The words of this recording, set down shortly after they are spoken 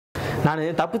நான்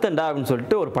தப்பு தண்டா அப்படின்னு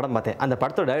சொல்லிட்டு ஒரு படம் பார்த்தேன். அந்த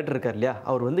படத்தோட டைரக்டர் இருக்கார் இல்லையா,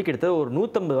 அவர் வந்து கிட்டத்தட்ட ஒரு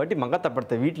 150 வாட்டி மங்காத்தா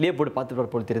படத்தை வீட்டிலேயே போட்டு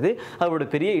பார்த்துட்டு போல தெரியுது. அவரோட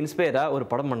பெரிய இன்ஸ்பயராக ஒரு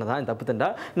படம் பண்ணதான் இந்த தப்பு தண்டா.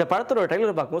 இந்த படத்தோட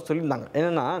ட்ரைலர் பார்க்கும்போது சொல்லியிருந்தாங்க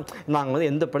என்னன்னா, நாங்கள் வந்து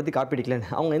எந்த படத்தையும் காப்பி அடிக்கலன்னு.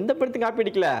 அவங்க எந்த படத்தையும் காப்பி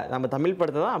அடிக்கல, நம்ம தமிழ்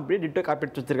படத்தை தான் அப்படியே டிட்டோ காப்பி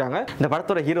அடிச்சு வச்சிருக்காங்க. இந்த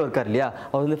படத்தோட ஹீரோ இருக்கார் இல்லையா,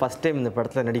 அவர் வந்து ஃபர்ஸ்ட் டைம் இந்த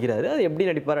படத்தில் நடிக்கிறாரு. அது எப்படி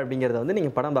நடிப்பார் அப்படிங்கிறத வந்து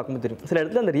நீங்கள் படம் பார்க்கும்போது தெரியும். சில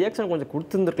இடத்துல அந்த ரியாக்ஷன் கொஞ்சம்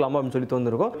கொடுத்துருந்துருக்கலாமா அப்படின்னு சொல்லி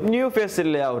தோணுருக்கும். நியூ ஃபேஸ்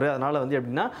இல்லையா அவர், அதனால வந்து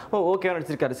எப்படின்னா ஓகே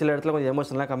நடிச்சிருக்காரு. சில இடத்துல கொஞ்சம்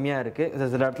எமோஷனலாக கம்மியாக இருக்குது,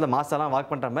 சில இடத்துல மாசாலாம் வாக்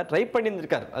பண்ணுற மாதிரி ட்ரை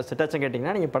பண்ணியிருந்திருக்காரு. செட்டாச்சும்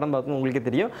கேட்டிங்கன்னா நீங்கள் படம் பார்க்கணும் உங்களுக்கே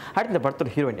தெரியும். அடுத்த இந்த படத்தோட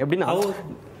ஹீரோயின் எப்படின்னா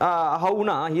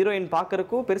ஹவுனா ஹீரோயின்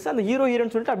பார்க்கறக்கும் பெருசாக அந்த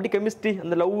ஹீரோயின் சொல்லிட்டு அப்படி கெமிஸ்ட்ரி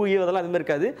அந்த லவ் அதெல்லாம் எதுவுமே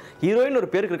இருக்காது. ஹீரோயின் ஒரு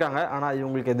பேருக்கு இருக்காங்க, ஆனால்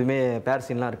இவங்களுக்கு எதுவுமே பேர்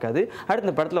சீன்லாம் இருக்காது. அடுத்த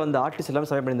இந்த படத்தில் வந்து ஆர்டிஸ்ட் எல்லாமே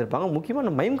சமயம் பண்ணியிருப்பாங்க. முக்கியமாக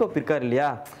அந்த மைம் கோப் இருக்கார் இல்லையா,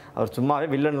 அவர் சும்மாவே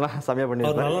வில்லன்லாம் சமயம்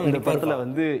பண்ணியிருப்பாரு. இந்த படத்தில்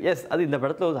வந்து அது இந்த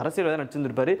படத்தில் ஒரு அரசியல்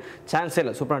நடிச்சிருந்திருப்பாரு. சான்ஸே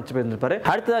இல்லை, சூப்பராக நடிச்சு போயிருந்திருப்பாரு.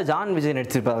 அடுத்ததாக ஜான் விஜய்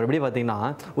நடிச்சிருப்பார். அவர் எப்படி பார்த்தீங்கன்னா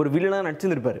ஒரு வில்லனாக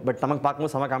நடிச்சிருந்திருப்பாரு. பட் நமக்கு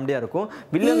பார்க்கும்போது செம காமெடியாக இருக்கும்.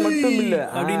 வில்லன் மட்டும் இல்லை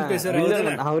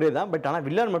அவரே தான், பட் ஆனால்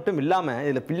வில்லன் மட்டும் இல்லாமல்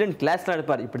இதில் வில்லன் கிளாஸ்லாம்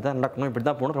எடுப்பார். இப்படி தான் நடக்கணும், இப்படி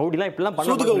தான் போகணும், ரவுடிலாம் இப்படிலாம்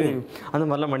பண்ணணும், அந்த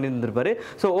மாதிரிலாம் பண்ணியிருந்திருப்பாரு.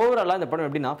 ஸோ ஓவராலாக இந்த படம்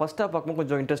எப்படின்னா ஃபர்ஸ்ட் ஹாஃப் பார்க்கும்போது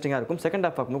கொஞ்சம் இன்ட்ரெஸ்டிங்காக இருக்கும், செகண்ட்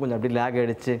ஹாஃப் பார்க்கும்போது கொஞ்சம் அப்படி லேக்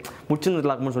ஆகிடுச்சு,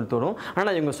 முடிச்சுருந்துலாக்கும்னு சொல்லி தோணும்.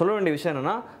 ஆனால் இவங்க சொல்ல வேண்டிய விஷயம்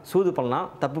என்னன்னா, சூது பண்ணலாம்,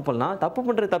 தப்பு பண்ணலாம், தப்பு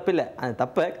பண்ணுறது தப்பு இல்லை, அந்த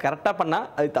தப்பை கரெக்டாக பண்ணால்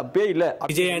அது தப்பே இல்லை.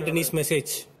 Vijay Anthony's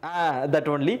message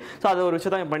that only. So அது ஒரு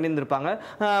விஷயம் தான் பண்ணியிருந்திருப்பாங்க.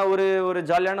 ஒரு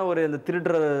ஜாலியான ஒரு இந்த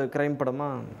திருடுற கிரைம்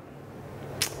படமாக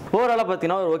ஓவராலாக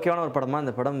பார்த்தீங்கன்னா ஒரு ஓகேவான ஒரு படமாக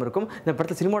இந்த படம் இருக்கும். இந்த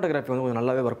படத்தில் சினிமாட்டோகிராஃபி வந்து கொஞ்சம்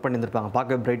நல்லாவே ஒர்க் பண்ணியிருந்திருப்பாங்க,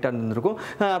 பார்க்கவே பிரைட்டாக இருந்திருக்கும்.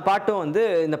 பாட்டும் வந்து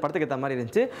இந்த படத்துக்கு ஏற்ற மாதிரி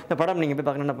இருந்துச்சு. இந்த படம் நீங்கள் போய்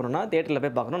பார்க்கணும் என்ன பண்ணணும்னா தேட்டரில்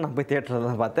போய் பார்க்கணும். நான் போய் தேட்டரில்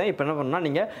தான் பார்த்தேன். இப்போ என்ன பண்ணணும்னா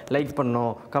நீங்கள் லைக்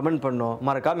பண்ணணும், கமெண்ட் பண்ணணும்,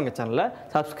 மறக்காம எங்கள் சேனலை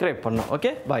சப்ஸ்கிரைப் பண்ணணும்.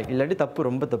 Okay bye. இல்லாட்டி தப்பு,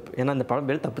 ரொம்ப தப்பு. ஏன்னா இந்த படம்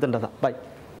பேர் தப்பு தண்டா தான். பாய்.